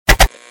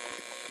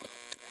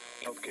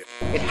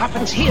It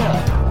happens here,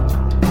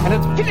 and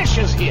it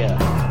finishes here.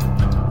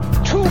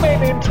 2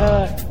 men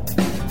enter,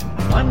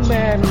 1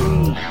 man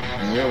leaves.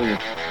 Nearly a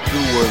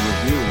 2-word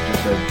review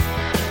just said,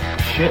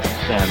 shit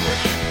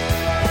sandwich.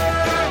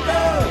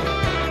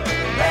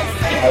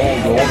 I will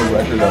go on the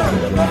record of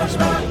it and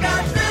smoke it.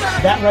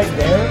 That right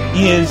there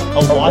is a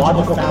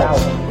logical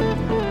fallacy.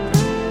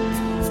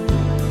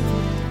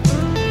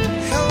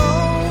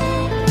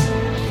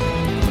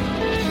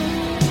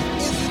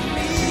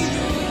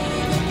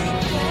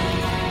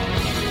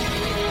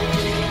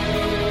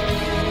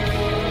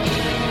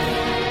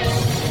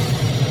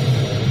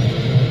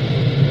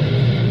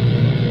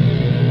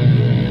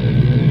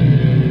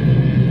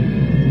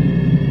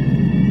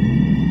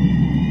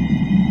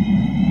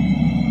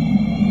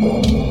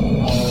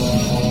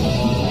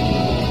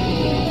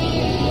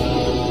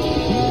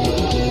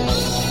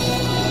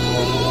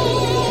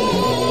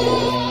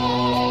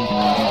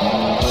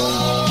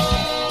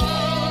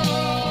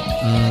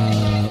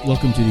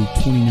 Welcome to the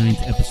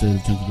 29th episode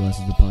of Junkie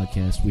Glasses, the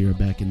podcast. We are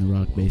back in the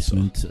rock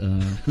basement.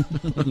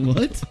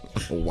 What?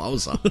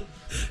 Wowza.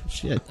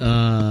 Shit.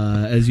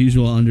 As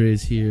usual, Andre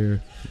is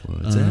here.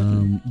 What's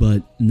happening?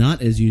 But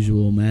not as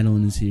usual,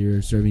 Madeline is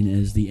here, serving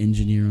as the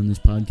engineer on this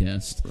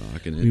podcast.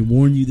 Rocking We it.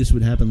 warned you this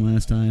would happen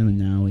last time, and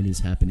now it is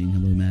happening.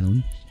 Hello,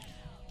 Madeline.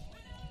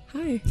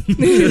 Hi.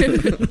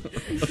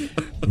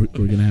 We're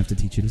going to have to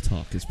teach you to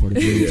talk as part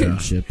of your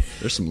internship.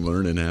 There's some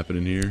learning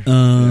happening here.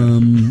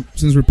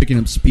 Since we're picking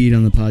up speed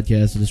on the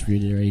podcast, I'll just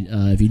reiterate,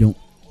 if you don't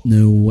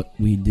know what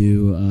we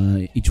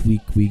do, each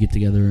week we get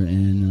together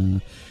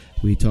and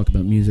we talk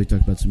about music, talk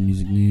about some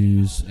music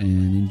news,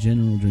 and in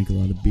general drink a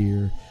lot of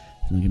beer.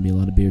 There's not going to be a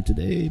lot of beer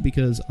today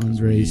because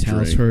Andre's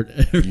house hurt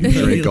everybody.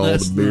 You drank all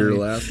the beer night.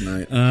 last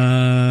night.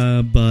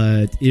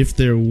 But if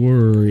there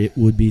were, it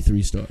would be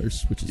 3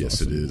 stars, which is Yes,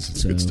 awesome. it is.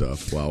 It's good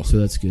stuff. Wow. So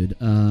that's good.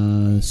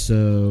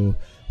 So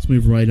let's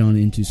move right on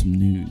into some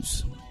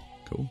news.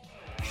 Cool.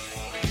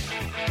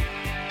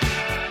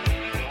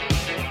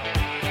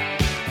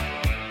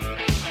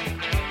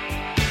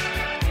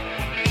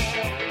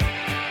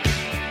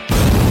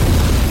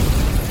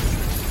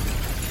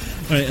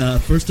 All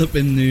right, first up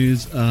in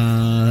news,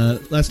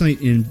 last night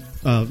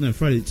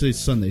Friday, today's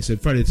Sunday, so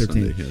Friday the 13th,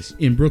 Sunday, yes.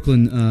 in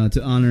Brooklyn,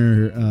 to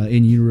honor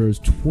In Utero's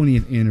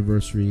 20th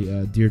anniversary,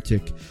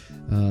 Deertick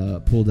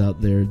pulled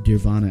out their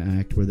Nirvana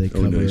act, where they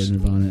covered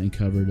Nirvana and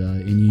covered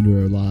In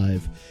Utero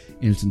live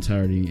in its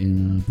entirety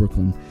in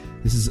Brooklyn.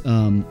 This is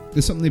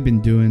something they've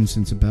been doing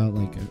since about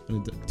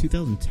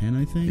 2010,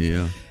 I think.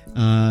 Yeah.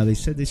 They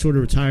said they sort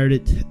of retired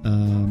it,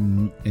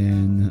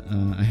 and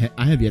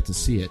I have yet to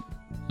see it.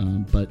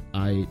 But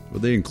Well,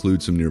 they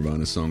include some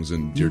Nirvana songs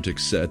in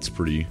Deertick's sets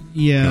pretty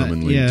yeah,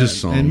 commonly. yeah,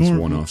 Just songs, and more,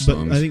 one-off but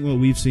songs. I think what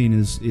we've seen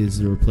is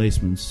the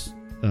replacements,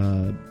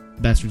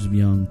 Bastards of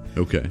Young.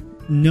 Okay.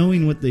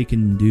 Knowing what they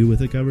can do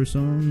with a cover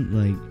song,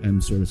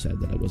 I'm sort of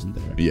sad that I wasn't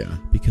there. Yeah.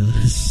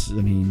 Because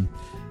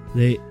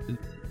they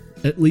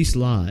at least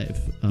live.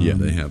 Yeah,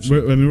 they have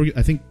some.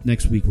 I think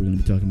next week we're going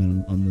to be talking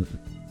about on the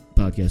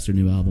podcast their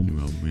new album.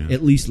 Yeah.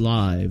 At least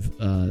live.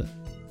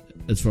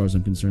 As far as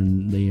I'm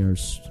concerned, they are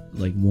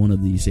one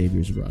of the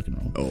saviors of rock and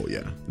roll. Oh,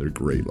 yeah. They're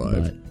great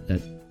live. But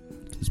that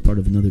is part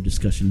of another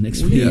discussion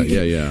next week.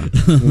 Yeah.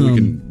 Well,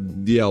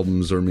 the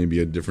albums are maybe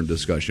a different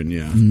discussion,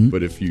 yeah. Mm-hmm.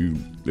 But if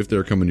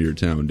they're coming to your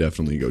town,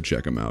 definitely go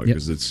check them out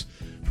because it's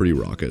pretty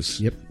raucous.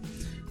 Yep.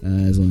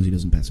 As long as he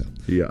doesn't pass out.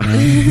 Yeah.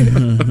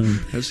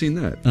 I've seen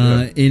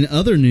that. In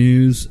other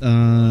news,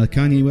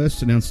 Kanye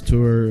West announced a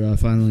tour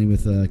finally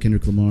with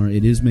Kendrick Lamar.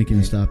 It is making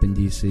a stop in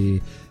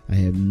D.C. I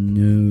have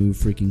no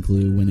freaking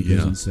clue when it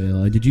goes on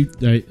sale. Did you?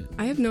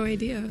 I have no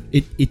idea.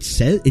 It's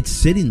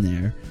sitting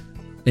there,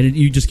 and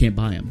you just can't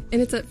buy them.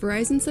 And it's at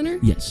Verizon Center?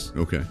 Yes.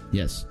 Okay.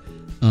 Yes.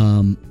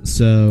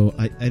 So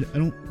I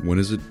don't. When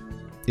is it?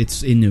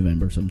 It's in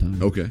November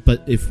sometime. Okay.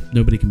 But if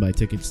nobody can buy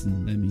tickets,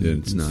 then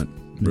it's not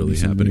really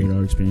some happening. Weird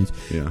art experience.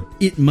 Yeah.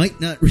 It might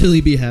not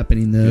really be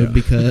happening though,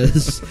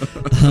 because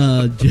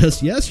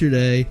just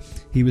yesterday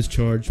he was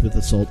charged with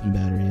assault and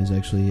battery. It was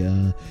actually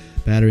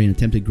battery and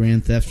attempted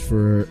grand theft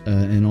for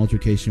an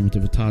altercation with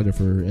a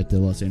photographer at the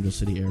Los Angeles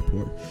City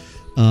Airport.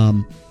 At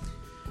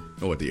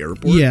the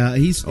airport? Yeah,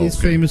 he's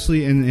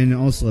famously, and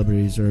all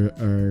celebrities are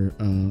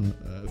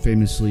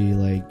famously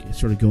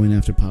sort of going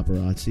after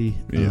paparazzi.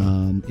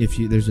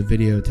 Yeah. There's a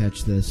video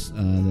attached to this that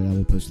I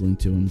will post a link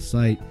to on the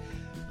site.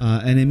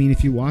 And I mean,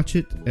 if you watch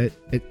it,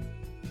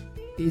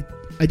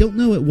 I don't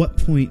know at what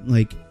point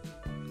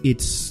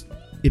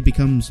it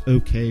becomes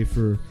okay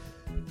for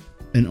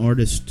an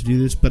artist to do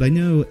this, but I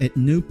know at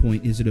no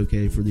point is it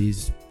okay for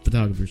these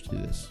photographers to do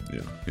this.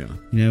 Yeah.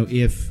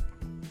 If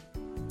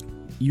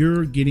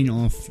you're getting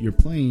off your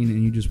plane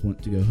and you just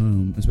want to go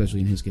home, especially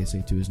in his case,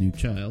 say to his new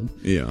child.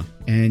 Yeah.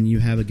 And you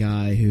have a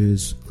guy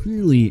who's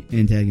clearly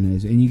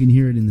antagonizing, and you can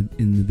hear it in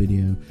the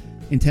video,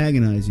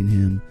 antagonizing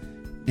him,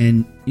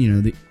 and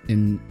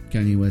and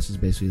Kanye West is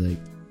basically like,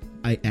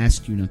 I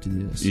asked you not to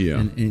do this. Yeah.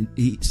 And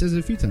he says it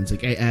a few times,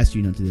 I asked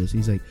you not to do this. And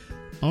he's like,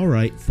 all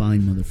right,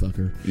 fine,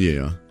 motherfucker.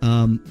 Yeah.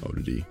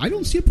 Did he? I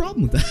don't see a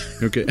problem with that.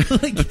 Okay.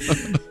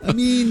 I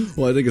mean...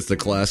 Well, I think it's the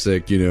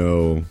classic,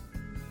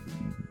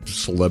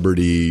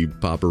 celebrity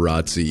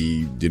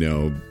paparazzi,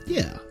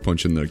 Yeah.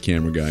 punching the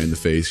camera guy in the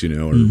face,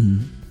 or,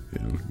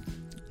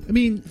 I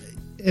mean,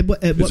 at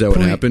what Is that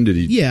what happened? Did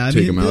he take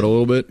him out a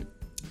little bit?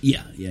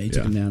 Yeah, he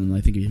took him down, and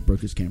I think he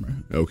broke his camera.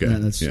 Okay.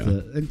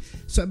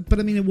 But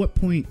I mean, at what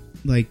point,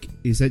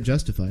 is that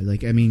justified?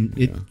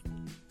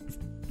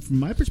 From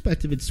my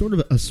perspective, it's sort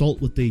of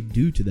assault what they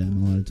do to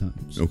them a lot of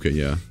times. Okay,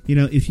 yeah.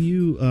 If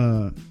you,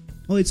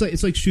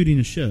 it's like shooting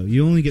a show.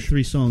 You only get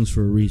 3 songs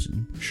for a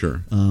reason.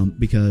 Sure.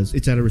 Because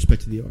it's out of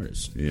respect to the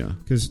artist. Yeah.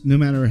 Because no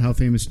matter how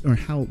famous or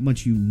how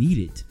much you need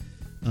it,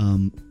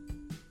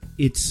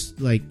 it's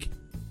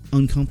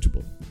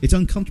uncomfortable. It's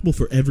uncomfortable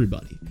for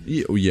everybody.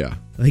 Yeah.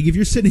 If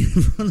you're sitting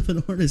in front of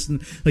an artist and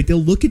they'll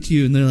look at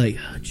you and they're like,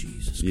 oh,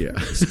 Jesus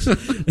Christ.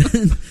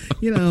 and,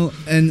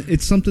 and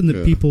it's something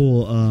that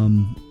people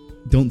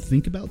don't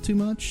think about too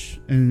much.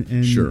 And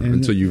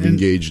until you've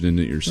engaged in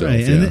it yourself. Right,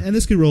 yeah. and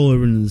this could roll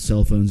over into the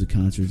cell phones at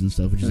concerts and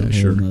stuff, which is a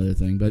whole other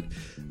thing. But,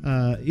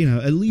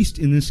 at least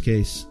in this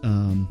case,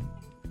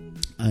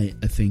 I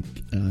think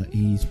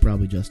he's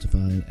probably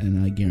justified,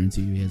 and I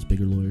guarantee you he has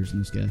bigger lawyers than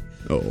this guy.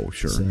 Oh,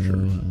 sure. So, sure.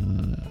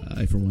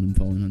 I, for one, am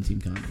falling on Team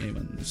Kanye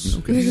on this.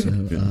 Okay. So,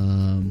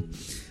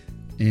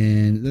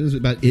 and that was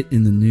about it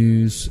in the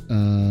news.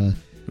 No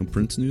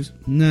Prince news?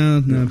 No,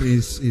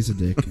 he's a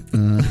dick.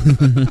 No,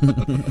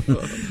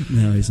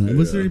 he's not.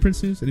 Was there any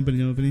Prince news? Anybody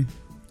know of any?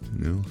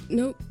 No.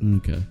 Nope.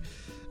 Okay.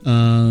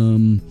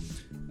 I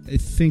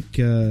think...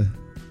 yeah,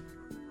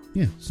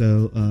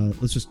 so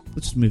let's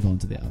just move on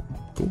to the album.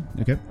 Cool.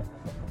 Okay.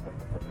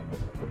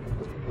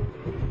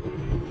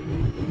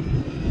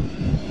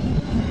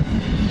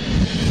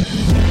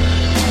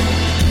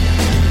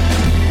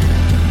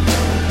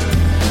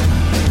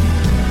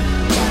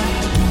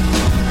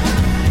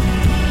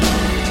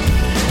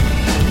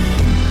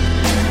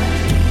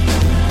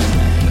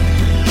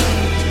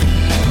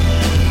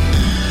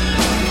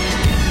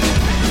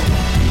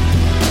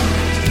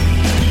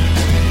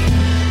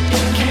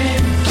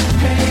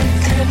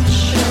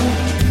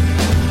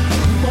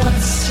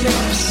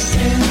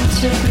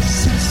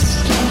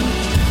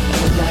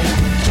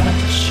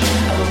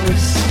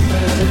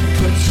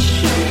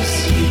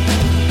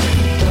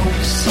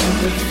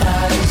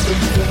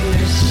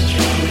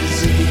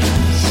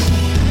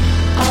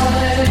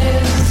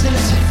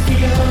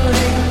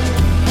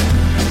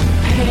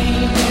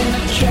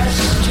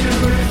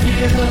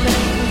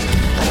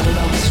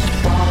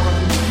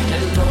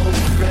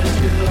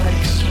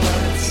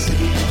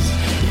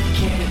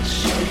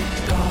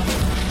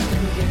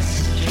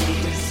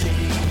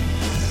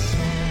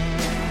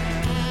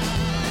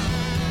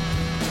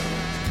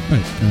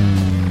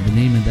 The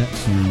name of that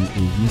song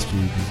is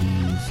Mystery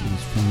Disease. It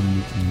was from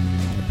a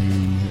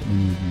band that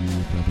many of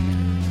you probably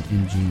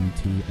know,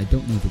 MGMT. I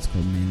don't know if it's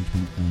called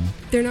Management.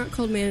 They're not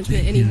called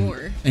Management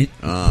anymore.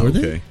 Were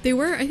they? They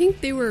were. I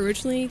think they were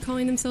originally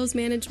calling themselves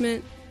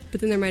Management,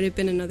 but then there might have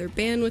been another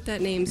band with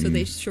that name, so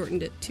they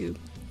shortened it to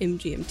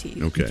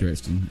MGMT. Okay.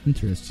 Interesting.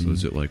 So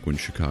is it like when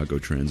Chicago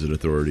Transit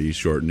Authority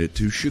shortened it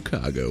to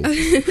Chicago?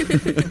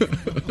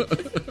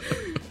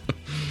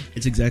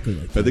 It's exactly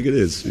like that. I think it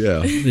is, yeah.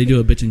 They do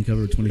a bitchin'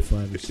 cover of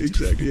 25 or 60.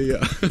 Exactly, yeah.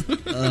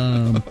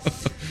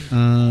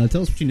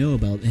 Tell us what you know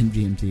about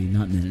MGMT,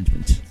 not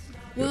Management.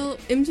 Well,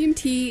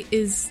 MGMT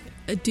is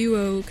a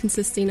duo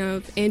consisting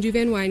of Andrew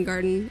Van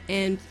Weingarten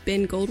and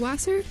Ben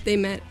Goldwasser. They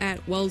met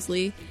at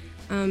Wellesley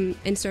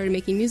and started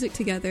making music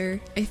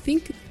together. I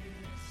think,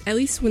 at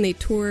least when they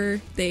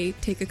tour, they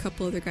take a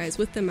couple other guys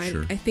with them.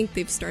 Sure. I think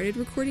they've started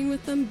recording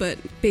with them, but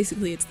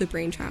basically it's the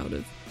brainchild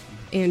of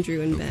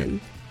Andrew and Ben.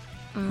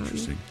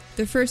 Interesting.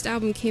 Their first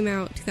album came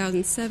out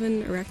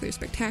 2007, Oracular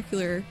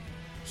Spectacular.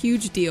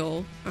 Huge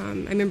deal. I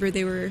remember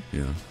they were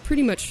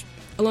pretty much,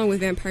 along with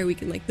Vampire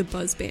Weekend, like the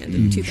buzz band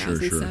in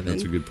 2007. Sure.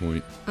 That's a good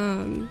point.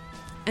 And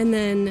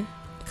then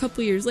a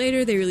couple years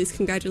later, they released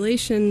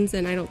Congratulations,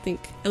 and I don't think,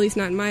 at least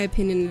not in my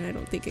opinion, and I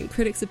don't think in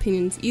critics'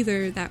 opinions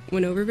either, that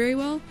went over very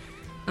well.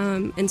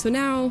 And so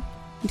now,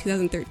 in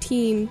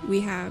 2013,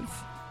 we have...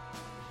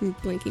 I'm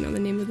blanking on the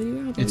name of the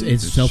new album.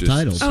 It's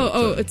self-titled.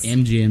 It's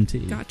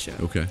MGMT. Gotcha.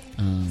 Okay.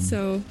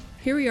 So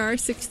here we are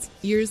 6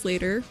 years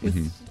later with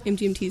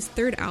MGMT's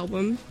third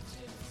album.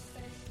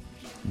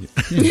 Yeah.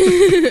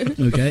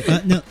 Okay.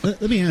 Now,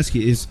 let me ask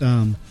you, is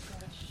I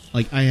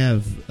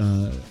have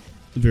I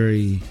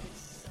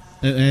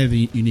have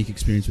a unique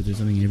experience with this.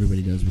 I mean,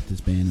 everybody does with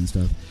this band and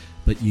stuff.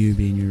 But you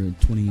being you're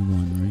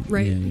 21, right?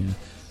 Right. Yeah.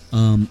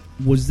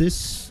 Was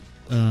this...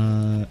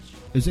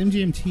 is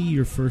MGMT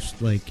your first,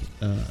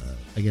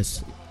 I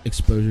guess,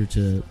 exposure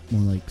to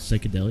more like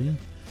psychedelia?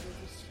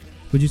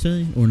 Would you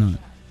say, or not?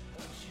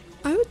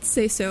 I would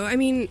say so. I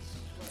mean,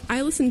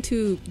 I listened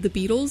to the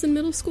Beatles in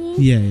middle school.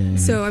 Yeah.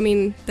 So, I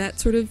mean, that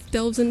sort of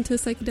delves into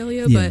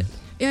psychedelia. Yeah. But,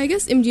 yeah, I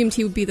guess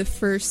MGMT would be the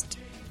first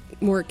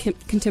more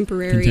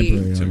contemporary.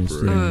 Artist,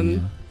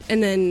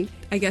 and then,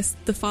 I guess,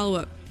 the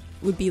follow-up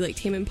would be like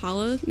Tame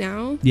Impala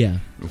now. Yeah.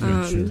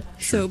 Sure.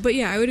 So, but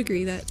yeah, I would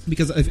agree that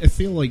because I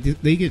feel like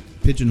they get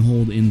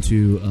pigeonholed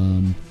into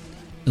an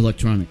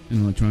electronic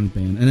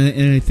band,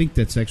 and I think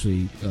that's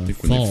actually I think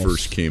false. when they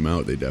first came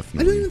out, they definitely.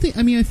 I don't even think.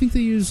 I mean, I think they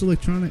use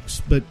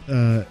electronics, but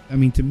I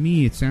mean, to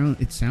me, it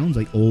sounds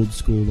like old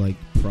school, like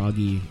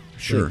proggy,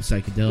 sure, like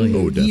psychedelia.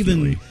 Oh, definitely.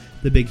 Even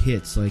the big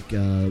hits like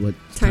what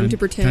Time to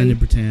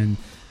Pretend,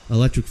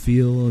 Electric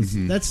Feel.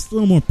 That's a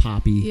little more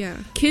poppy. Yeah,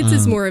 Kids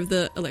is more of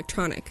the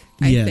electronic.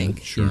 I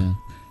think. Sure.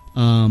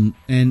 Yeah.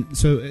 And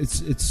so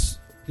it's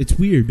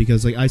weird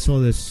because like I saw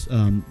this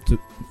to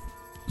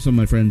some of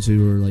my friends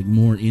who were like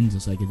more into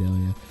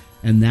psychedelia,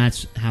 and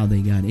that's how they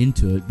got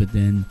into it. But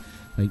then,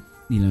 like,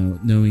 you know,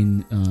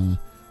 knowing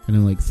I know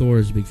like Thor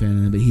is a big fan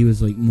of it, but he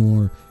was like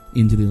more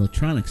into the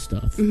electronic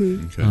stuff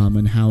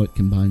and how it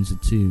combines the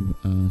two.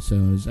 So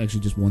I was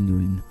actually just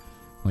wondering,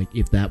 like,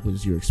 if that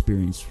was your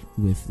experience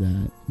with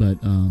that. But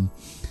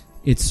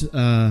it's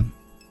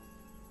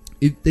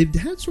they've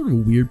had sort of a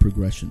weird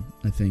progression,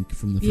 I think,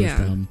 from the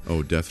first album.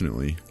 Oh,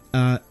 definitely.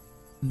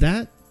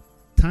 That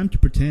Time to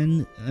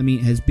Pretend, I mean,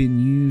 has been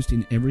used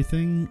in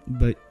everything,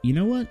 but you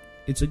know what?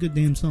 It's a good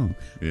damn song.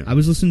 Yeah. I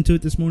was listening to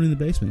it this morning in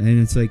the basement,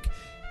 and it's like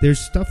there's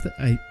stuff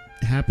that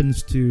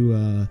happens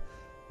to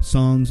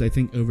songs, I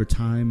think, over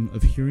time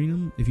of hearing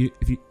them. If you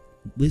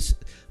listen,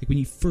 like when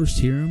you first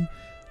hear them,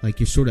 like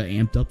you're sort of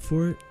amped up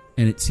for it,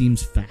 and it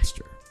seems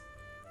faster.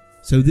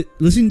 So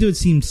listening to it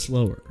seems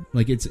slower.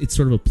 Like it's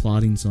sort of a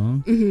plodding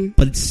song,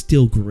 but it's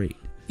still great.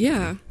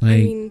 Yeah, like, I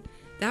mean,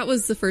 that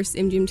was the first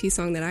MGMT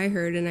song that I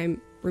heard, and I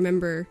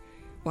remember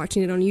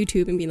watching it on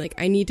YouTube and being like,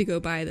 I need to go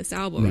buy this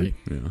album. Right.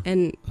 Yeah.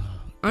 And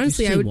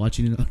honestly, I would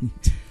watching it on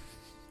YouTube.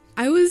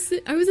 I was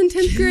in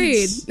 10th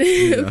grade.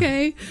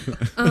 Okay.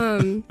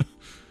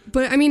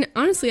 But I mean,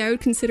 honestly, I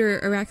would consider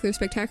Oracular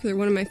Spectacular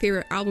one of my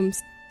favorite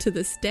albums to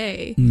this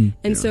day.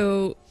 And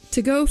so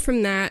to go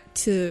from that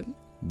to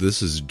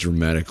this is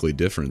dramatically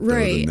different, though,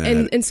 right?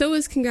 than that. And so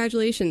is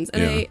Congratulations.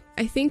 And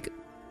I think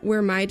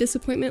where my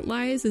disappointment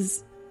lies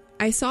is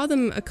I saw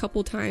them a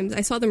couple times.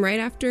 I saw them right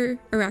after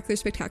Oracular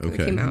Spectacular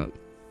came out.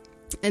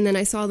 And then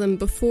I saw them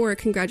before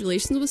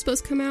Congratulations was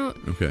supposed to come out.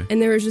 Okay.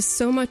 And there was just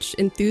so much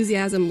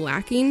enthusiasm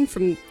lacking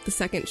from the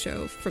second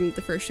show, from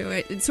the first show.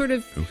 It sort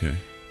of... Okay.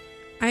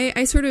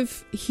 I sort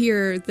of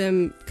hear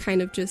them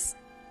kind of just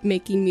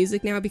making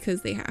music now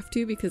because they have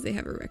to, because they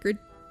have a record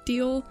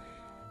deal.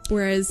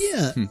 Whereas...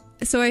 Yeah.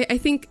 So I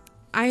think...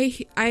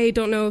 I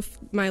don't know if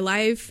my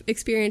live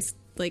experience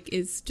like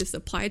is just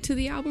applied to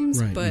the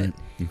albums, but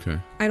okay.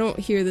 I don't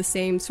hear the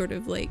same sort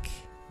of like...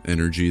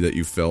 energy that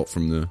you felt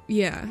from the...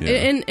 Yeah.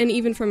 And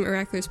even from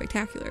Oracular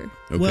Spectacular.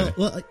 Okay.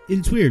 Well,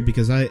 it's weird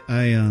because I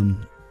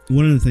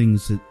one of the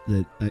things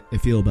that I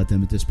feel about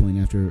them at this point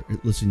after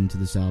listening to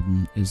this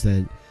album is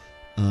that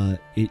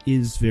it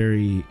is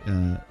very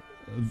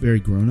very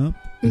grown up.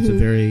 It's a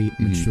very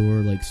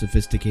mature, like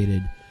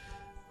sophisticated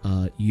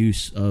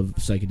use of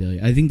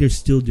psychedelia. I think they're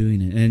still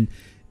doing it,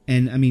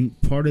 and I mean,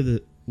 part of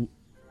the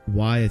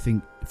why I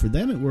think for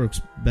them it works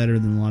better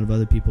than a lot of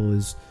other people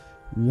is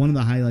one of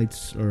the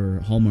highlights or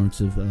hallmarks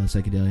of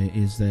psychedelia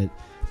is that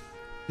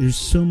there's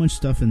so much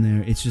stuff in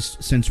there. It's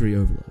just sensory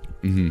overload.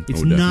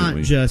 It's not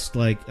just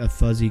like a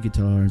fuzzy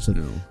guitar and stuff.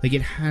 No. Like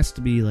it has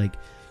to be like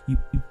you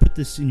put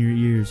this in your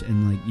ears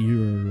and like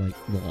you're like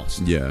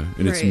lost. Yeah,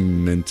 and it's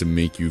meant to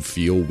make you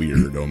feel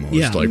weird almost.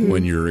 Yeah. Like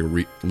when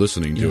you're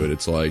listening to it,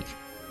 it's like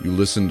you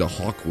listen to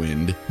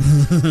Hawkwind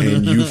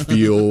and you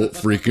feel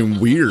freaking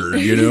weird,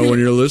 you know, when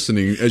you're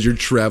listening as you're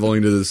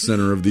traveling to the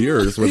center of the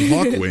earth with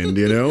Hawkwind,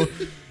 you know?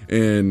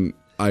 And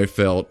I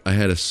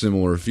had a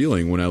similar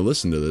feeling when I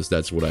listened to this.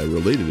 That's what I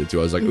related it to.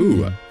 I was like,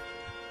 ooh,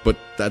 but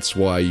that's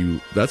why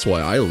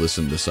I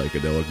listen to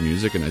psychedelic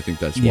music, and I think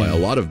that's why a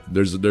lot of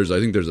I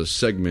think there's a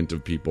segment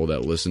of people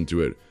that listen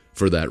to it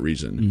for that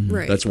reason.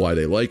 Right. That's why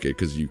they like it,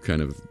 because you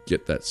kind of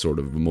get that sort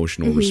of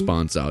emotional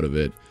response out of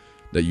it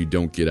that you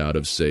don't get out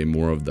of, say,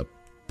 more of the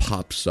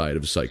pop side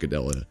of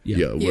psychedelia.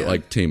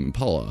 Like Tame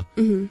Impala.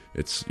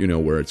 It's, you know,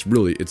 where it's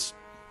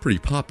pretty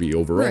poppy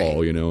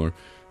overall, you know,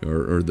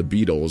 or the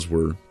Beatles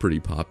were pretty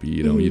poppy,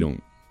 you know.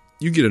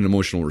 You get an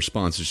emotional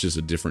response. It's just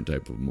a different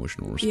type of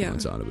emotional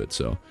response out of it.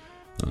 So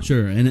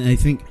sure. And I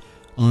think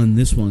on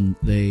this one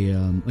they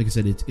like I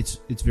said,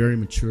 it's very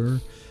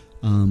mature,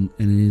 and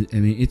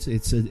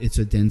it's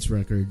a dense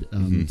record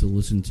to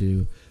listen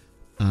to.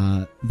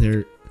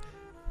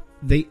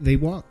 They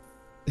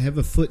have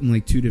a foot in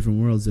like two different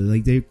worlds.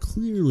 Like they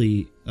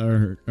clearly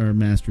are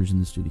masters in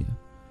the studio.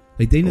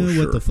 Like they know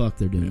what the fuck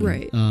they're doing.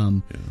 Right.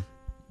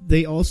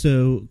 They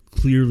also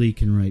clearly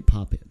can write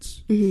pop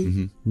hits.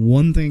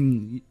 One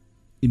thing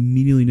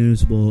immediately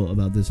noticeable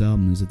about this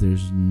album is that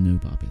there's no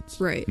pop hits.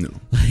 Right. No.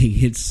 Like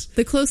it's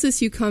the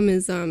closest you come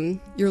is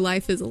Your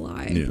Life Is a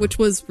Lie, which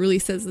was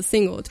released as the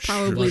single. It's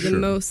probably the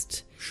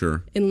most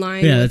Sure. in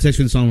line. Yeah, with, that's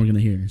actually the song we're gonna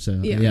hear. So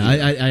Yeah.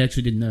 I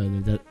actually didn't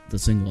know that the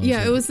single.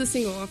 yeah, so. it was the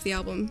single off the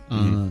album.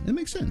 That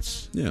makes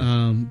sense.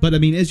 Yeah. But I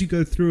mean, as you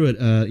go through it,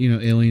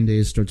 Alien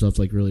Days starts off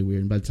like really weird,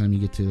 and by the time you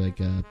get to like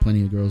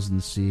Plenty of Girls in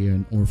the Sea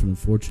and Orphan of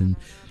Fortune,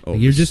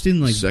 you're just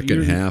in like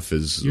second half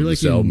is you're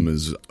this like album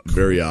is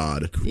very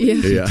odd. Yeah.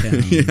 Yeah,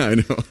 town. yeah, I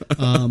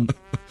know.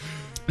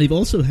 They've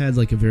also had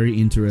like a very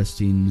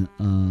interesting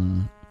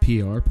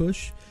PR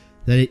push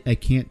that I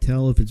can't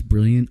tell if it's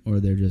brilliant or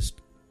they're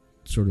just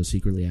sort of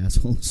secretly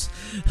assholes.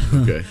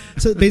 Okay.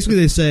 So basically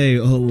they say,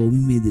 oh, well, we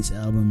made this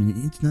album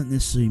and it's not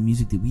necessarily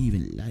music that we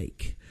even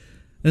like.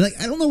 And like,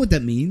 I don't know what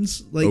that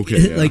means. Like,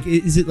 Okay, yeah. like,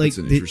 is it like...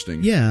 That's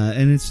interesting. Yeah,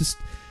 and it's just,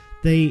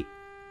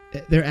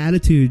 their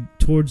attitude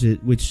towards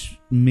it, which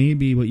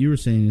maybe what you were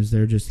saying is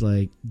they're just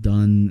like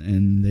done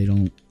and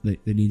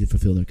they need to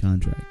fulfill their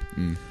contract.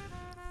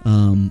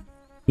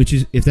 Which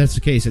is, if that's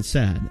the case, it's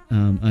sad.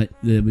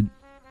 They would,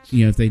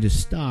 if they just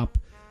stop,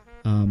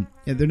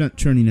 they're not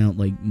churning out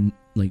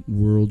like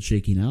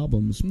world-shaking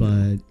albums,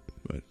 but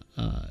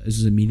this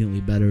is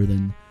immediately better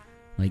than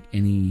like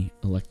any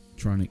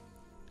electronic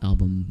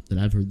album that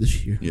I've heard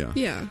this year.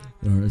 Yeah.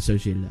 Or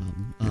associated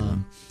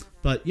album.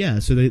 But yeah,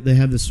 so they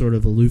have this sort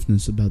of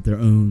aloofness about their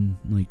own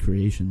like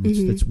creation.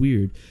 That's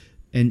weird,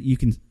 and you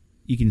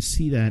can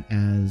see that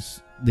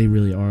as they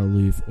really are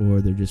aloof, or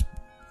they're just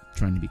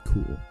trying to be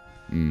cool.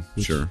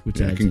 Which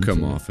it can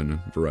come off in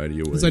a variety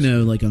of ways. Because I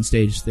know, like on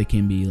stage, they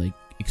can be like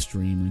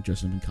extreme, like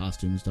dressing up in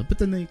costume and stuff, but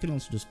then they can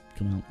also just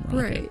come out and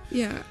rock Right. it.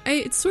 Yeah.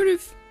 It's sort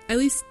of, at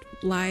least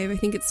live, I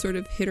think it's sort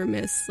of hit or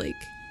miss. Like,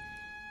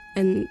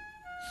 and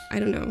I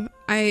don't know.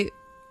 I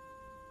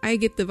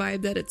get the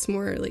vibe that it's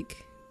more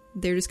like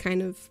they're just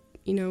kind of,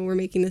 we're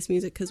making this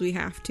music because we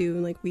have to,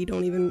 and like we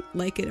don't even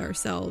like it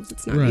ourselves.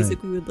 It's not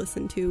music we would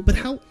listen to. But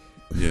how?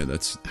 Yeah,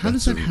 how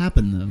does that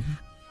happen though?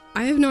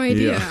 I have no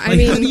idea. Yeah. I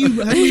mean,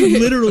 how do you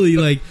literally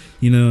like?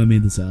 I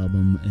made this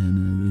album,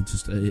 and it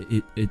just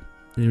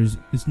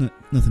it's not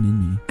nothing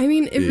in me. I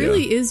mean, it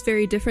really is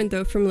very different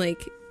though from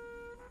like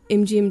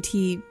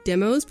MGMT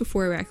demos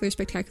before Oracular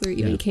Spectacular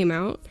even came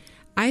out.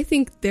 I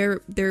think their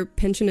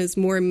penchant is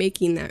more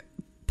making that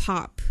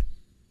pop,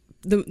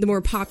 the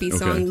more poppy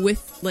song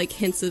with like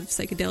hints of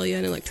psychedelia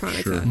and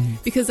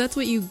electronica, because that's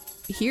what you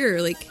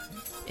hear like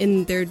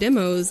in their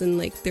demos and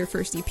like their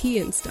first EP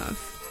and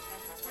stuff.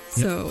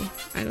 So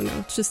I don't know.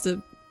 It's just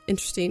a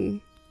interesting.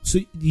 So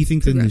do you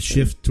think then the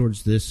shift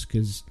towards this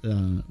is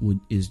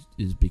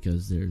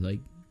because they're like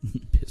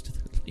pissed at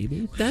the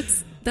label?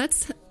 That's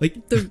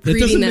like the that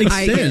reading doesn't that make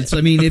I sense. get.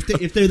 I mean,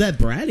 if they're that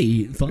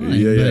bratty, fine.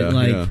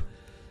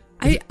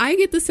 I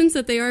get the sense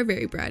that they are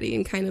very bratty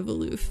and kind of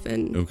aloof,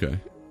 and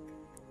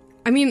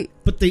I mean,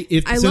 but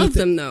I love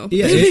them though.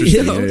 Yeah,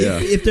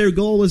 if their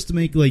goal was to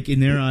make like in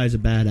their eyes a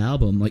bad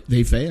album, like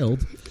they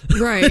failed.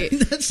 Right.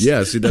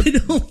 Yeah, see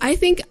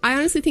that. I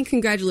honestly think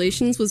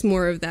Congratulations was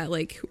more of that,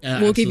 like,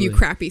 we'll give you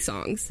crappy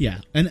songs.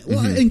 Yeah. And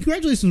and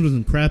Congratulations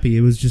wasn't crappy.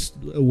 It was just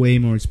way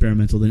more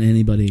experimental than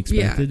anybody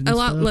expected. Yeah, a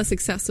lot less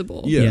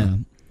accessible. Yeah.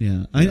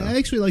 I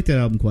actually like that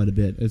album quite a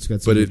bit. It's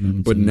got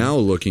some but now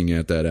looking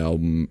at that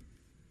album,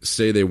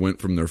 say they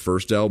went from their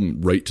first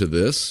album right to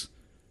this,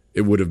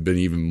 it would have been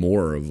even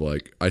more of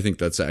like, I think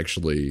that's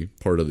actually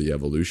part of the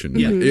evolution.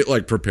 Yeah. It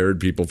like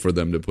prepared people for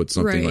them to put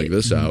something like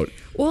this out.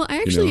 Well,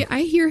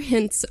 I hear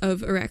hints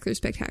of Oracular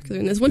Spectacular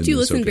in this. Once you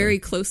listen very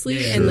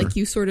closely and like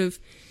you sort of,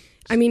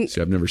 I mean,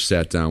 see, I've never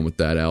sat down with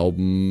that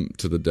album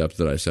to the depth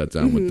that I sat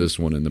down with this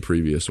one and the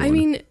previous one. I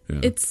mean,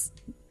 it's,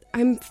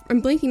 I'm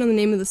blanking on the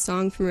name of the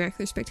song from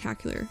Oracular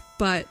Spectacular,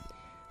 but,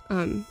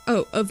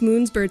 of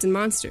Moons, Birds, and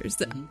Monsters.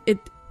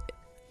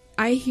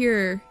 I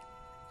hear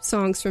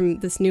songs from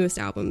this newest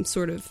album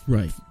sort of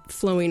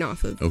flowing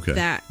off of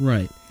that.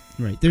 Right.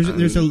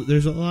 There's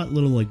a lot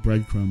little like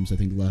breadcrumbs I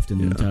think left in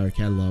the entire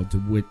catalog to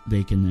what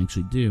they can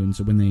actually do, and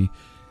so when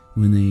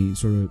they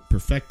sort of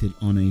perfect it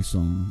on a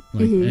song,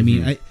 like I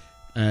mean,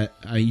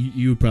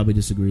 you would probably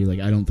disagree. Like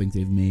I don't think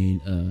they've made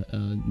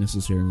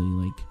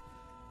necessarily like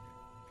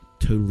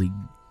totally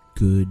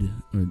good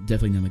or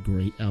definitely not a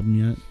great album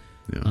yet.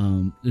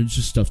 Yeah. There's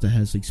just stuff that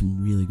has like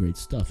some really great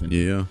stuff in it.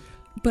 Yeah.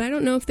 But I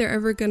don't know if they're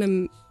ever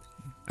gonna.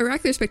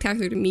 Oracular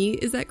Spectacular to me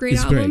is that great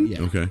album. Great,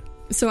 yeah. Okay.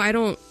 So I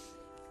don't.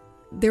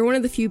 They're one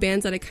of the few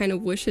bands that I kind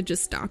of wish had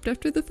just stopped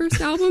after the first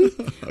album,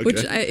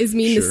 which is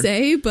mean to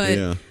say,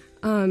 but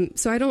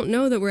so I don't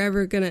know that we're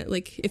ever gonna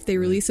like if they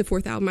release a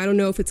fourth album. I don't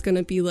know if it's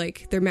gonna be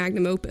like their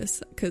magnum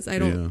opus because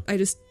I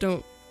just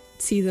don't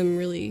see them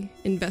really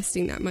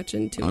investing that much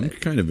into it. I'm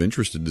kind of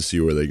interested to see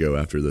where they go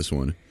after this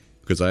one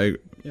because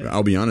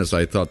I'll be honest,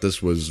 I thought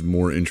this was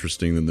more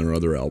interesting than their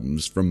other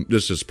albums from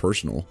just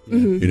personal.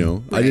 You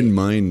know, I didn't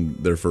mind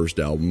their first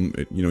album.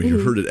 You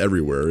heard it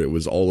everywhere. It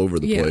was all over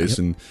the place,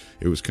 and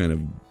it was kind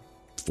of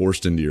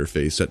forced into your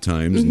face at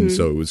times, and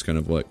so it was kind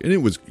of like, and it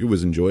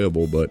was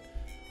enjoyable. But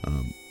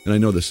and I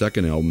know the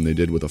second album they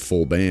did with a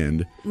full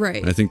band, right?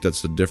 And I think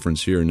that's the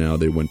difference here. Now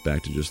they went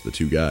back to just the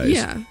two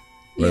guys,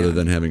 rather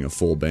than having a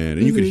full band.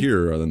 And you could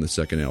hear on the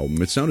second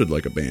album, it sounded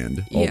like a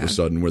band all of a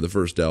sudden, where the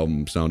first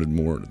album sounded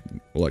more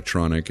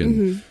electronic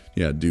and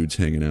dudes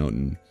hanging out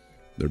in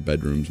their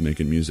bedrooms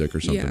making music or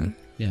something.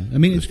 Yeah. I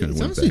mean,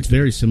 it's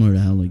very similar to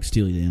how like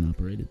Steely Dan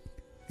operated.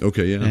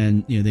 Okay, yeah.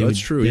 And they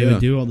would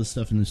do all the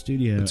stuff in the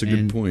studio. That's a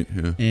good point,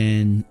 yeah.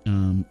 And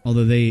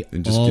although they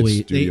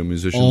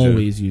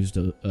always used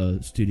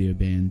a studio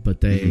band,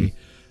 but they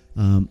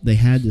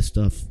had this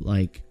stuff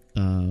like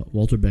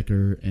Walter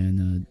Becker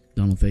and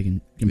Donald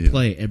Fagen can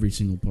play every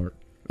single part.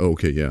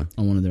 Okay, yeah.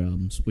 On one of their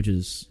albums, which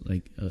is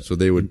like so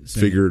they would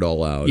figure it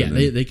all out. Yeah,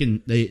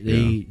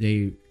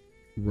 they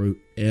wrote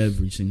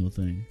every single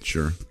thing.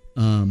 Sure.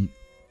 But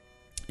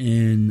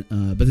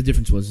the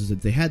difference was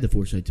that they had the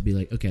foresight to be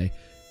like, okay,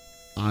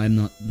 I'm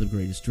not the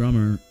greatest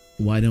drummer.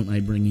 Why don't I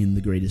bring in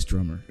the greatest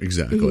drummer?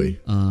 Exactly.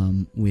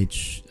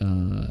 Which,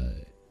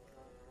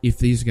 if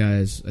these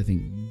guys, I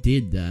think,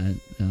 did that,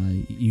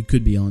 you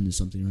could be on to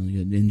something really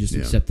good and just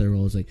accept their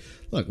role as like,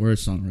 look, we're a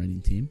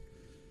songwriting team.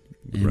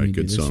 And write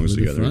good songs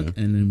together. And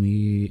then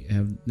we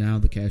have now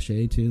the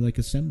cachet to like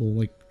assemble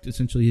like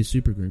essentially a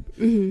supergroup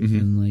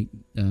and like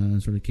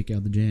sort of kick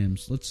out the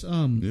jams. Let's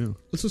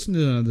listen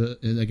to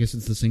I guess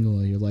it's the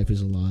single "Your Life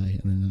Is a Lie,"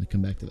 and then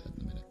come back to that in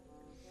a minute.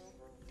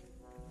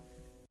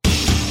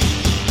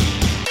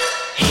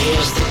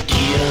 Here's the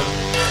deal.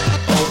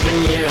 Open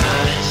your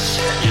eyes.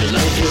 Your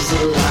life is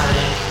a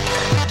lie.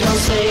 Don't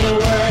say a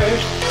word.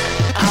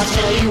 I'll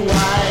tell you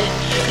why.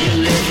 You're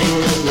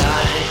living a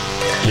lie.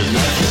 Your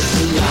life is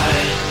a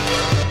lie.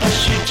 But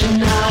you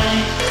deny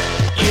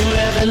you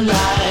ever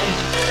lied.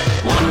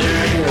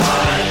 Wondering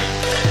why.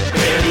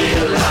 Barely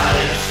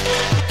alive.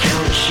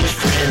 Count your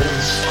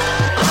friends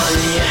on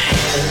your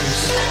hands.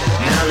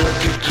 Now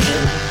look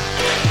again.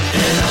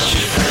 They're not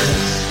your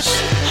friends.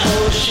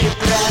 Hold your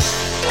breath.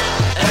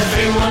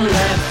 Everyone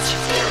left,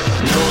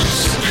 no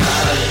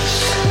surprise,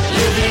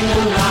 living a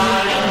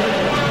lie.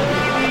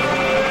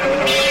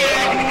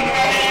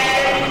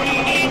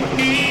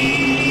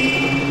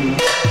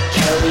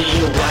 Tell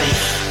your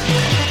wife,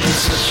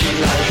 this is your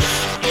life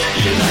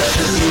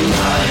is a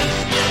lie,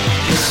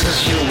 this is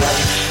your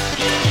wife.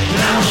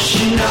 Now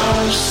she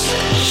knows,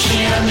 she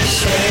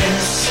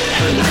understands,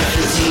 her life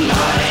is a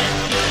lie,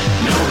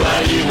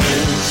 nobody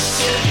wins.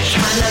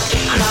 Try not to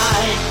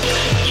cry,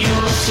 you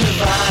will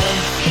survive.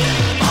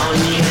 On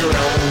your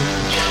own.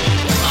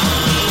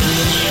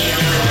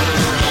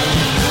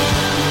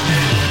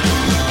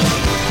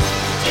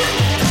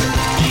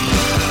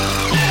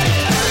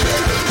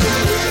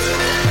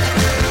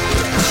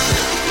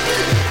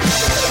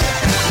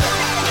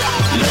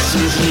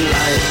 Lessons in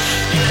life,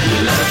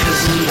 your life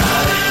is a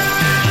lie.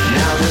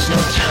 Now there's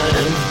no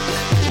time,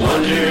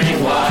 wondering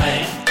why.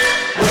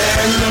 Where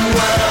in the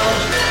world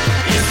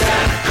is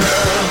that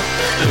girl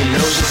who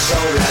knows it's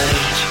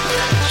alright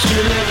to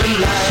live a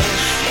life?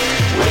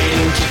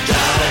 Waiting to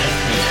die,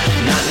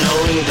 not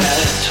knowing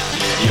that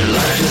your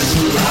life is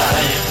a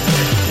lie.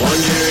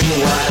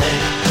 Wondering why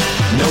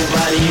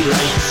nobody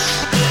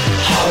writes.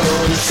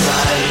 Hollow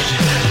inside,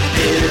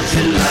 bitter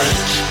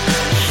delight,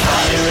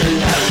 fire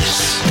and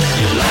ice.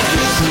 Your life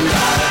is a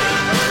lie.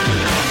 Your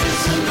life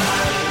is a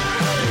lie.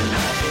 Your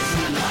life is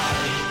a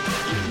lie.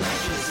 Your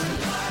life is a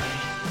lie.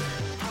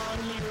 On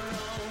your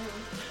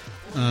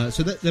own.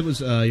 So that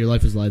was Your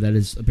Life Is a Lie. That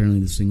is apparently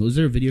the single. Is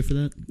there a video for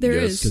that? There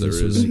is. There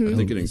is. I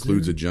think it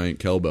includes a giant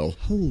cowbell.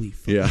 Holy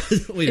fuck. Yeah.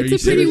 Wait,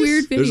 it's a pretty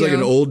weird video. There's like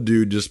an old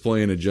dude just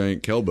playing a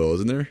giant cowbell,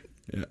 isn't there?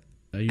 Yeah.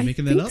 Are you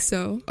making that up? I think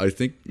so. I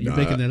think you're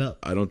making that up.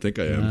 I don't think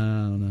I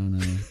am.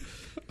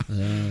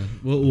 No.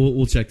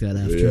 We'll check that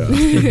after. Yeah.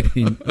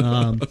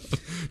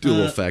 Do a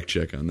little fact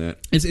check on that.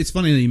 It's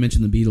funny that you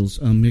mentioned the Beatles,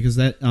 because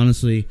that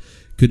honestly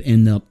could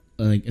end up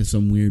like as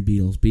some weird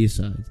Beatles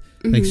B-sides.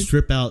 Like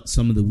strip out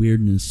some of the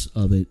weirdness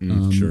of it,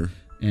 sure,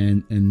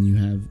 and you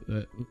have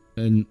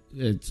and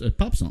it's a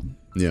pop song.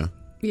 Yeah.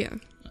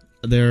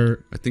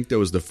 I think that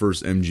was the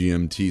first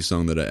MGMT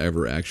song that I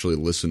ever actually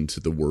listened to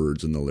the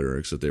words and the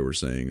lyrics that they were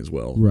saying as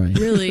well. Right.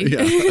 Really?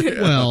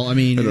 Yeah. Well, I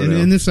mean,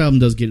 and this album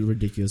does get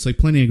ridiculous. Like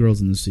Plenty of Girls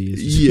in the Sea.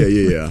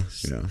 Yeah.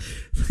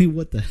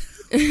 What the?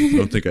 I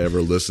don't think I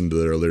ever listened to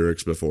their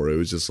lyrics before. It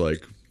was just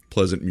like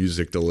pleasant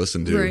music to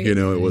listen to. Right. You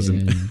know, it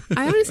wasn't. Yeah.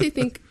 I honestly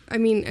think, I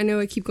mean, I know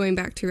I keep going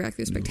back to Rock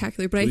the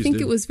Spectacular, but I think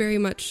it was very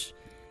much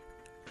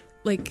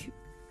like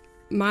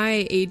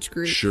my age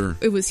group. Sure.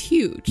 It was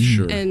huge.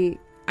 Sure. And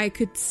I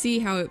could see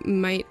how it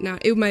might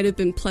have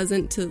been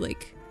pleasant to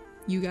like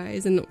you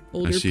guys and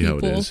older I see people.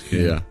 how it is.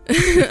 Yeah.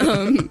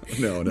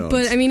 No.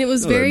 But I mean, it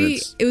was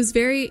very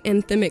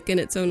anthemic in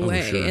its own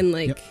way, sure. and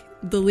like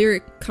the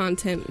lyric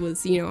content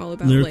was, all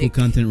about lyrical like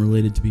content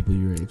related to people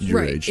your age.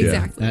 Right, age,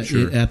 yeah. exactly.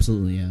 Sure.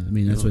 Absolutely, yeah. I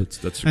mean, that's what.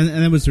 That's and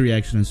that was the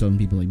reaction I saw when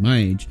people like my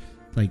age,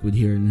 like would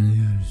hear it. And,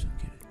 I just don't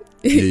get it.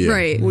 Yeah.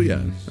 Right. Well,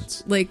 yeah.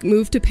 That's, like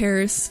move to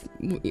Paris,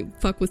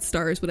 fuck with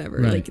stars, whatever.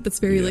 Right. Like that's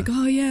very like,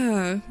 oh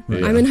yeah,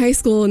 Right. I'm in high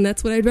school and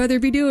that's what I'd rather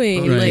be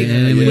doing. Right. Like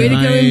And way to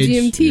my go age,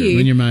 MGMT.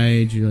 When you're my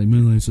age, you're like, my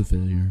life's a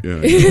failure. yeah.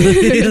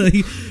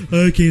 Like,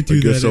 I can't do I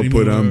that guess I'll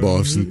anymore. put on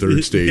Boston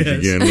Third Stage Yes.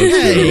 again.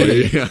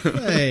 Hey. Let's go.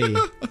 Yeah. Hey.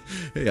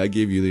 Hey, I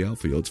gave you the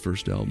Outfield's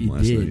first album You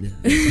last did. night.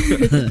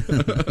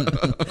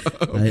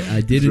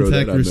 I did Throw in that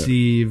fact on there.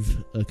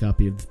 receive a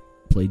copy of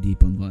Play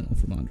Deep on Vinyl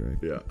from Andre.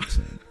 Yeah.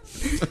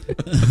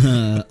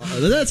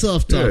 But that's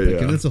off topic, Yeah.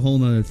 and that's a whole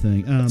nother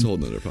thing. It's a whole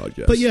nother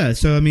podcast. But yeah,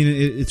 so I mean,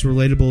 it's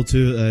relatable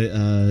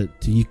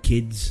to you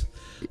kids,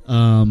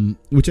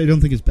 which I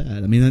don't think is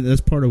bad. I mean,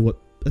 that's part of what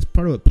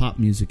pop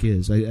music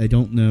is. I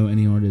don't know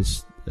any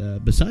artist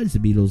besides the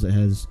Beatles that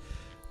has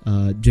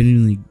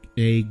genuinely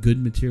A,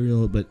 good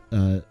material, but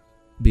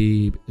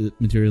B,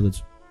 material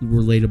that's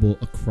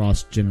relatable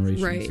across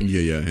generations. Right.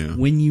 Yeah.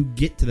 When you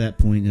get to that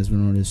point as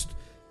an artist,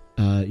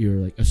 you're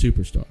like a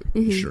superstar.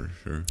 Mhm.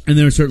 Sure. And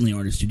there are certainly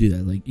artists who do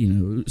that, like,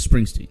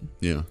 Springsteen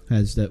Yeah.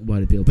 has that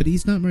wide appeal, but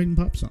he's not writing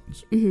pop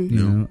songs. Mhm. You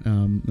know,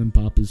 and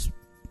pop is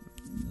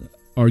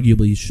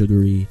arguably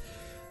sugary,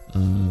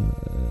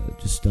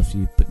 just stuff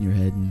you put in your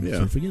head and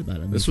sort of forget about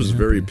it. This was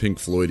very Pink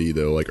Floyd-y,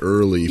 though, like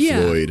early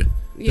Yeah. Floyd.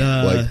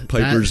 Yeah. Like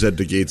Piper's at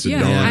the Gates of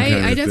Yeah, Dawn kind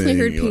I of definitely thing.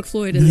 heard You're Pink like,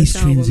 Floyd in nice this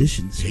album.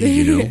 transitions.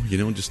 Hey, just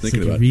thinking it's like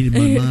about a read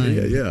in my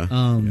mind.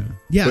 Yeah.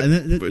 Yeah,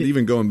 and But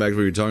even going back to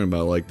what you're talking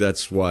about, like,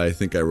 that's why I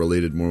think I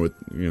related more with,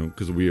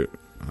 because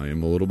I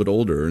am a little bit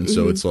older, and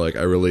so it's like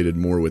I related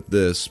more with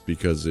this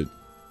because it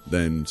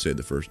than, say,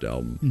 the first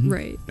album.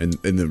 Right. And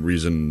the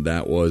reason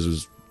that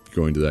was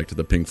going back to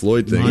the Pink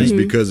Floyd thing is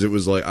because it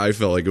was like I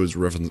felt like it was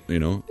reference, I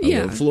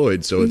love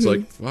Floyd, so it's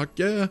like fuck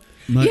yeah,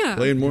 Yeah.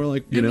 playing more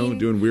like I mean,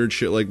 doing weird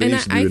shit like they And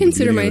used to do I at the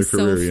consider beginning of their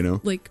myself career,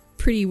 like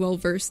pretty well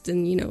versed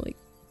in like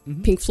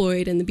Pink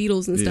Floyd and the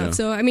Beatles and stuff. Yeah.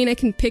 So I mean, I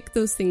can pick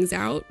those things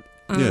out,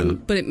 Yeah.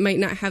 but it might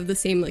not have the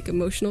same like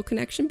emotional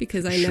connection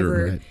because I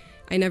Sure.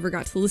 I never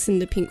got to listen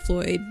to Pink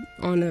Floyd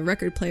on a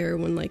record player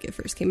when like it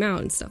first came out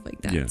and stuff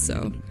like that. Yeah,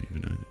 So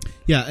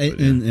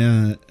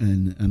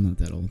and I'm not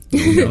that old. No,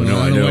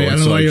 I know. I don't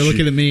It's know why like you're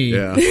looking at me.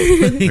 Yeah,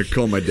 I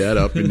called my dad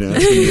up and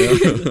asked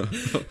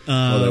him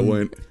how that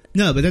went.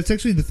 No, but that's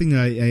actually the thing that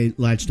I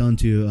latched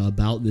onto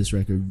about this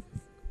record,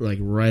 like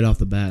right off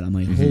the bat. I'm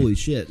like, holy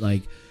shit!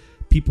 Like,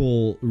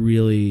 people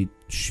really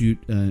shoot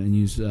and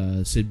use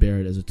Syd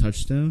Barrett as a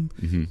touchstone.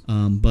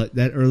 But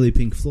that early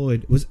Pink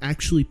Floyd was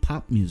actually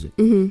pop music.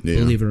 Yeah.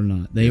 Believe it or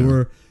not, they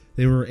were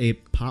a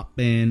pop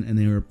band, and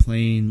they were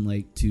playing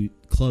like they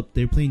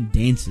were playing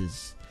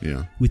dances.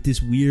 Yeah. With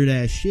this weird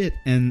ass shit,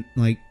 and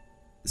like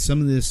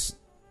some of this,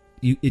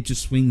 it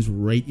just swings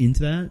right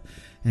into that.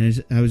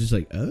 And I was just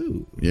like,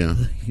 oh, Yeah.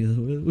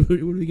 what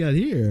do we got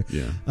here?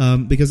 Yeah.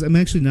 Because I'm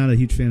actually not a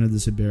huge fan of the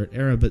Syd Barrett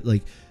era, but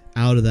like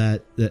out of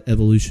that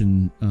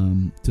evolution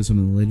to some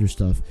of the later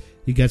stuff,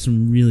 you got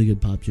some really good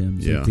pop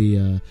gems, like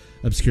the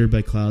Obscured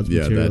by Clouds.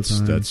 Yeah, Material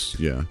that's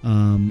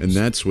Time. and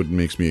that's what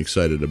makes me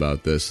excited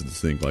about this. To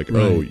think like,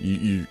 oh,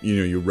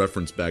 you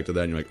reference back to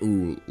that, and you're like,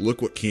 ooh,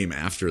 look what came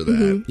after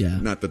that. Yeah.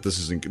 Not that this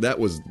isn't that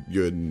was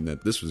good and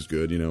that this was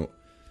good.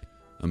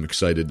 I'm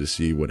excited to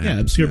see what happens.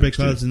 Yeah, Obscured by next.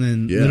 Clouds, and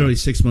then literally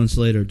 6 months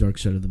later, Dark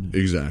Side of the Moon.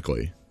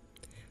 Exactly.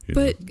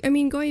 But I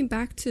mean, going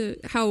back to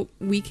how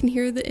we can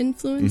hear the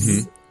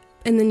influence,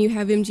 and then you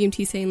have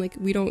MGMT saying like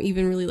we don't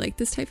even really like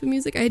this type of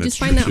music. I just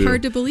find that true, too.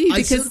 hard to believe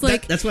because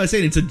that's what I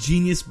say. It's a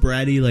genius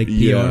bratty like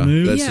PR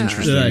move. That's Yeah.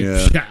 interesting.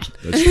 They're like,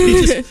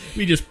 Yeah.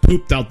 we just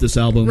pooped out this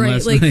album right,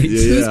 last like night.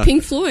 who's Yeah.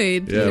 Pink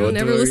Floyd? Yeah, what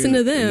Never do I- listened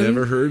to them.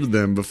 Never heard of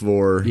them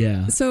before.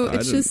 Yeah. So I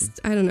it's don't- just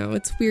I don't know.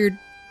 It's weird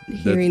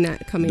hearing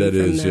that coming That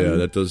from is, them. yeah,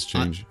 that does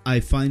change. I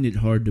find it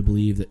hard to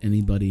believe that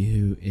anybody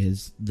who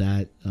is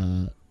that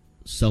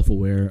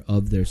self-aware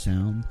of their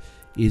sound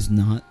is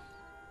not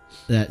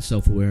that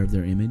self-aware of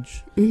their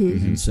image.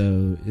 And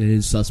so it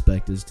is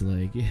suspect as to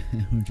like, yeah,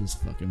 we're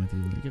just fucking with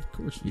you. Like, of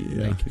course you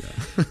Yeah, like,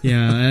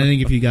 yeah. I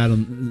think if you got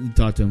them,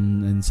 talked to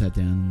them and sat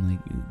down and like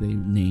they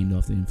named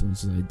off the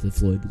influences, like the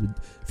Floyd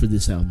for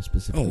this album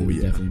specifically, Oh, would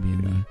yeah. definitely be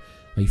in there.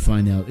 Like,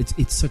 find out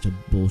it's such a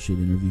bullshit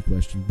interview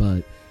question,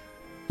 but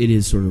it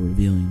is sort of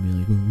revealing. Be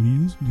like, well, what do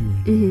you listen to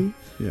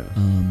right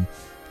now?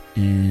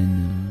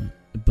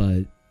 Yeah.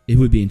 But it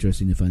would be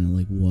interesting to find out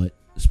like what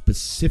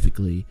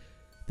specifically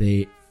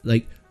they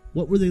like.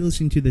 What were they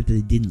listening to that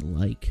they didn't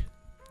like?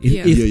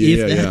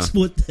 If that's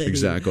what they,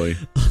 Exactly.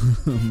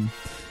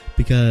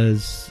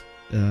 because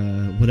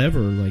whatever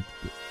like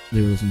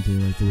they were listening to,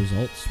 like the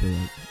results were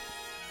like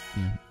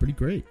pretty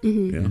great.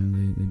 Mm-hmm.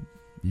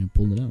 Yeah. They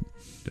pulled it out.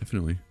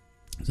 Definitely.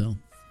 So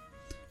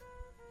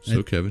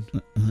Kevin,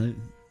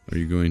 are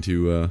you going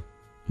to?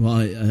 Well,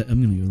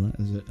 I'm going to go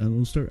last.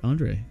 We'll start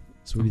Andre.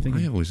 So what do you think?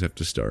 I always have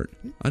to start.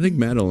 I think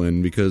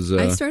Madeline because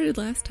I started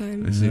last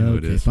time. I see how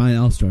it is. Fine,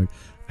 I'll start.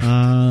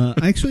 I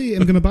actually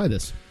am going to buy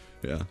this.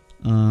 Yeah.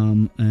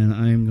 And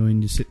I am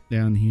going to sit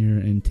down here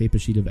and tape a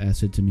sheet of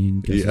acid to me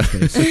in Gus's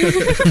face.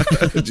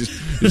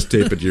 just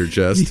tape it to your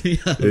chest.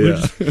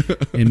 Yeah.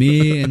 And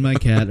me and my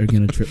cat are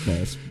going to trip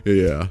balls.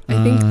 Yeah.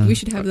 I think we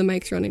should have the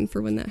mics running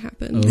for when that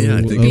happens. Yeah, I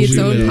think It'll be its we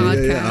own will.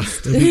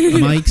 podcast.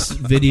 Mics,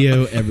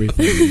 video,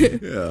 everything.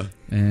 Yeah.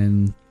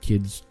 And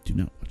kids do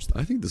not watch that.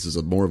 I think this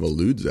is more of a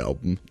Ludes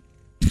album.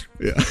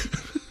 Yeah.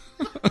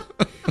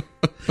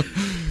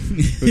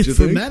 Don't you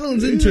For think?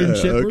 Madeline's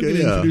internship, we're okay, going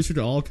to yeah. introduce her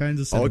to all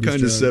kinds of 70s All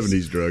kinds drugs. of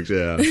 70s drugs,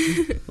 yeah.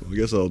 I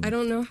guess I'll... I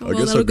don't know how I well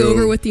guess that'll I'll go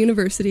over with the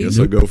university. Guess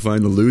I'll go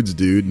find the Ludes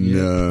dude, and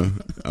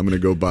I'm going to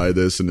go buy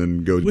this and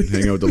then go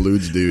hang out with the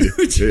Ludes dude.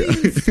 What do you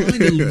mean,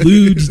 find a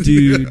lewds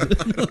dude?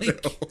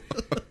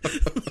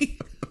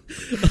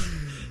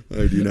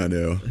 I do not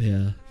know.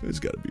 Yeah. There's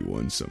got to be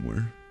one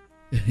somewhere.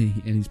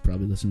 And he's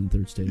probably listening to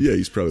Third Stage. Yeah,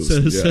 he's probably So-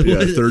 listening. so Yeah,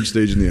 what- third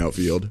stage in the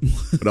outfield.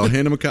 But I'll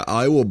hand him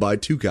I will buy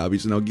 2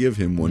 copies, and I'll give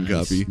him 1 Nice,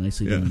 copy.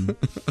 Nicely Yeah. done.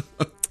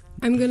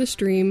 I'm gonna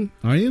stream.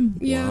 Are you?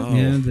 Yeah. Wow.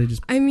 Yeah,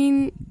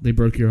 they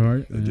broke your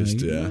heart.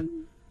 Yeah.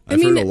 I I've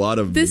mean, heard a lot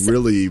of this-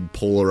 really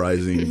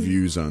polarizing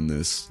views on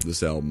this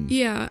album.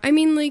 Yeah, I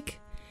mean, like,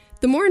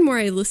 the more and more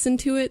I listen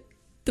to it,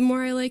 the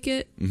more I like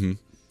it. Mm-hmm.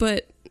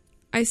 But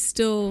I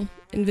still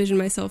envision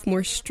myself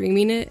more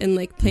streaming it and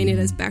like playing it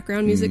as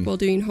background music while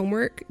doing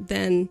homework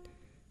than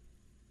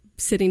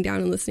sitting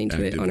down and listening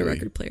to it on a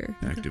record player.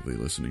 Actively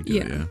listening to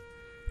Yeah. it, yeah.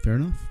 Fair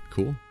enough.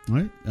 Cool. All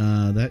right.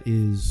 That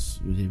is,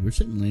 we're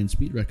setting land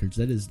speed records.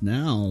 That is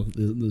now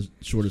the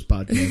shortest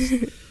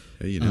podcast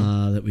Hey, you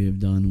know. that we have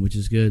done, which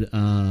is good.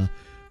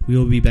 We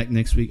will be back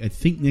next week. I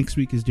think next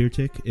week is Deer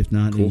Tick. If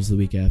not, Cool. it is the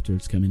week after.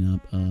 It's coming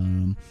up.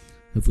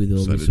 Hopefully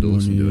there'll be Excited some to more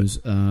listen to news.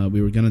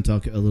 We were going to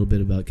talk a little bit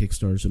about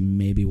Kickstarter, so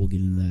maybe we'll get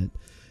into that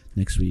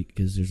next week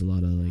because there's a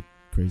lot of like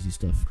crazy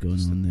stuff going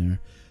on there.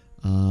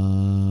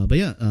 But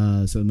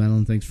yeah, so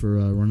Madeline, thanks for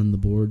running the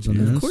boards on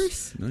this. Of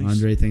course. Nice.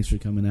 Andre, thanks for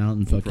coming out,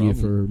 and No fuck you problem.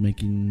 for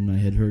making my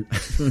head hurt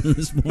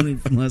this morning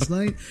from last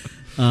night.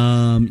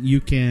 You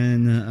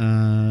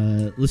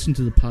can listen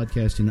to the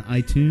podcast in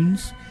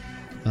iTunes.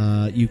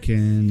 You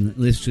can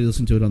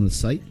listen to it on the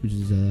site, which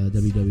is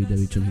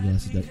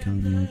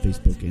www.chunkyglasses.com. We're on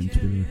Facebook and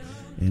Twitter,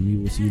 and we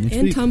will see you next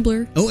And week.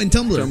 Tumblr. Oh, and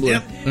Tumblr. Tumblr.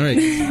 Yep. All right.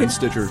 And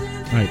Stitcher. All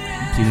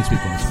right. See you next week,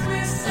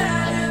 guys.